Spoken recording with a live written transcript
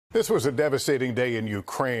This was a devastating day in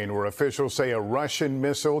Ukraine, where officials say a Russian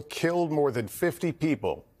missile killed more than 50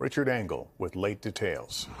 people. Richard Engel with late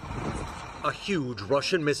details. A huge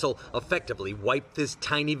Russian missile effectively wiped this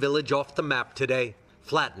tiny village off the map today,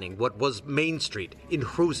 flattening what was Main Street in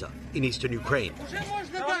Hruza in eastern Ukraine.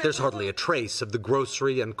 There's hardly a trace of the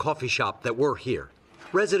grocery and coffee shop that were here.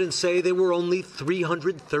 Residents say there were only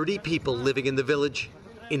 330 people living in the village.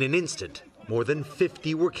 In an instant, more than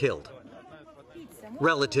 50 were killed.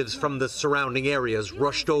 Relatives from the surrounding areas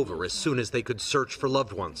rushed over as soon as they could search for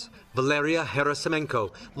loved ones. Valeria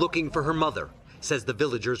Herasimenko, looking for her mother, says the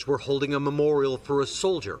villagers were holding a memorial for a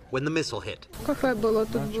soldier when the missile hit.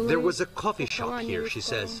 There was a coffee shop here, she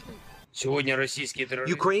says.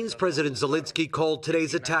 Ukraine's President Zelenskyy called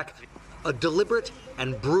today's attack a deliberate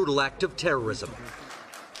and brutal act of terrorism.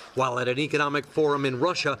 While at an economic forum in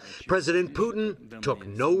Russia, President Putin took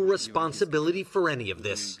no responsibility for any of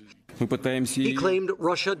this. He claimed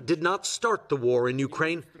Russia did not start the war in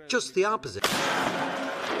Ukraine, just the opposite.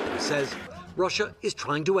 He says Russia is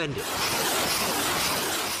trying to end it.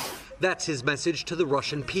 That's his message to the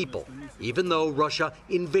Russian people, even though Russia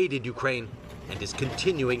invaded Ukraine and is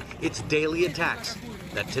continuing its daily attacks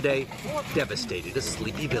that today devastated a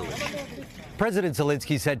sleepy village. President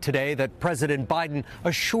Zelenskyy said today that President Biden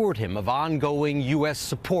assured him of ongoing U.S.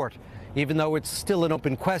 support, even though it's still an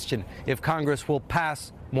open question if Congress will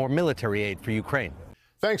pass more military aid for Ukraine.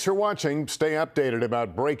 Thanks for watching. Stay updated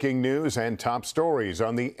about breaking news and top stories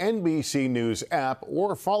on the NBC News app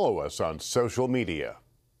or follow us on social media.